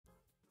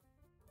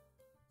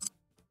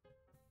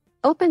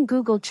Open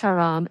Google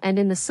Chrome and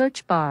in the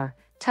search bar,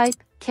 type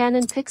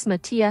Canon PIXMA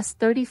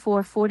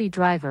TS3440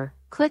 driver,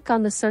 click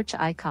on the search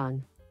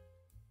icon.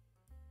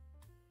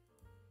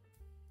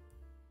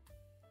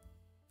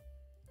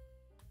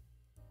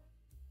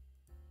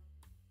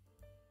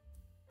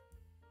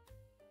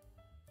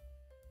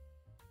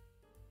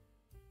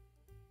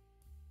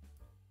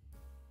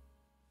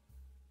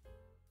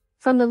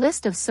 From the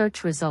list of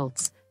search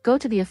results, go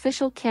to the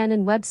official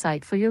Canon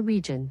website for your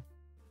region.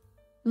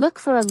 Look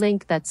for a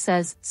link that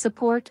says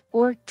Support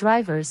or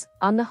Drivers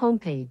on the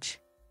homepage.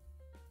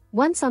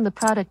 Once on the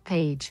product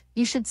page,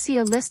 you should see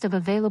a list of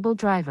available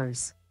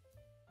drivers.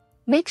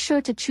 Make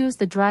sure to choose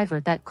the driver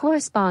that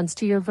corresponds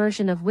to your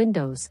version of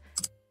Windows.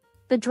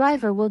 The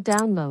driver will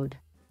download.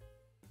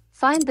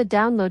 Find the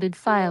downloaded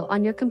file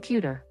on your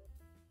computer.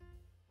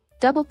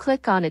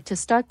 Double-click on it to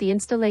start the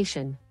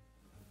installation.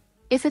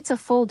 If it's a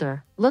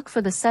folder, look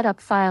for the setup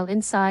file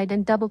inside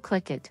and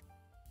double-click it.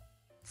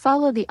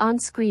 Follow the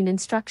on-screen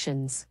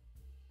instructions.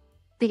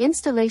 The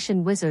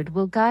installation wizard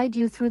will guide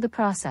you through the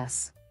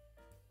process.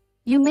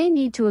 You may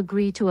need to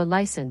agree to a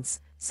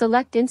license,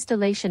 select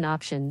installation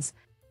options,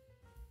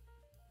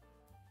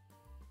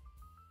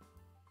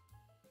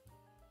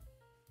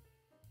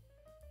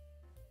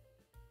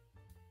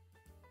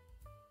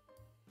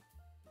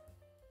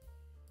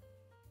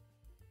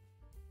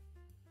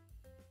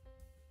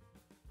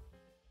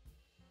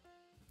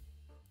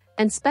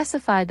 and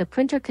specify the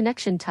printer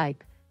connection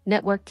type,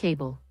 network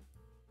cable.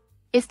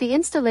 If the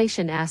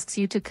installation asks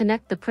you to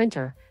connect the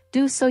printer,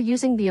 do so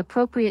using the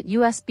appropriate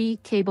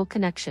USB cable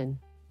connection.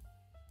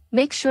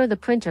 Make sure the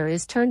printer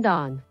is turned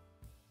on.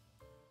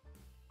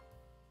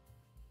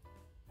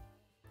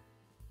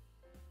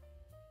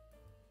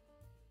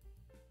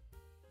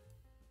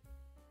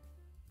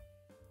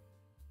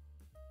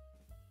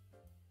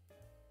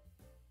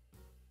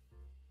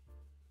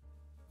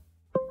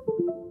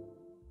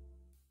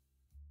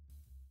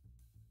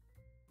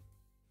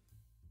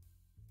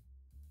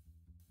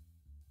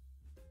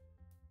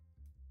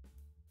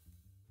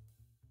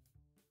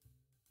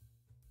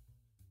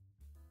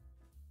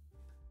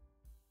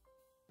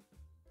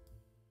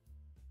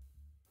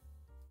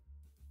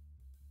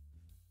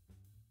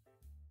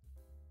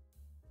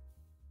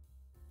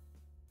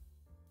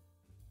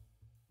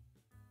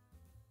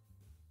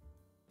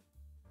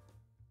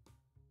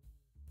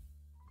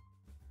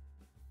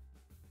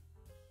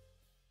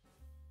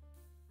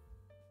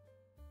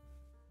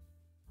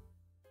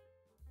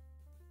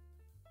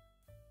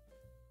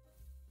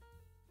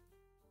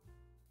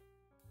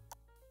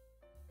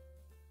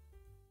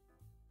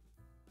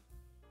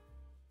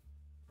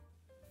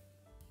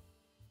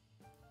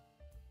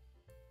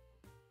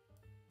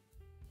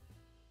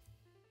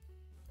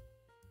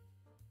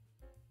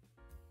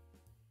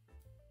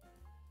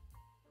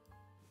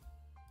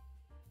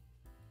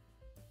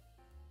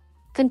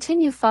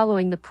 Continue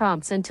following the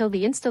prompts until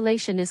the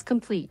installation is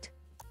complete.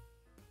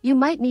 You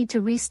might need to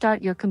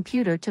restart your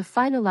computer to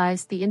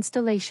finalize the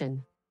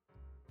installation.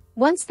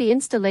 Once the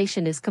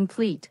installation is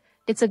complete,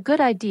 it's a good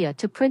idea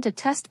to print a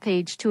test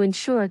page to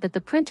ensure that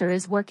the printer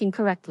is working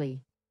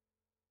correctly.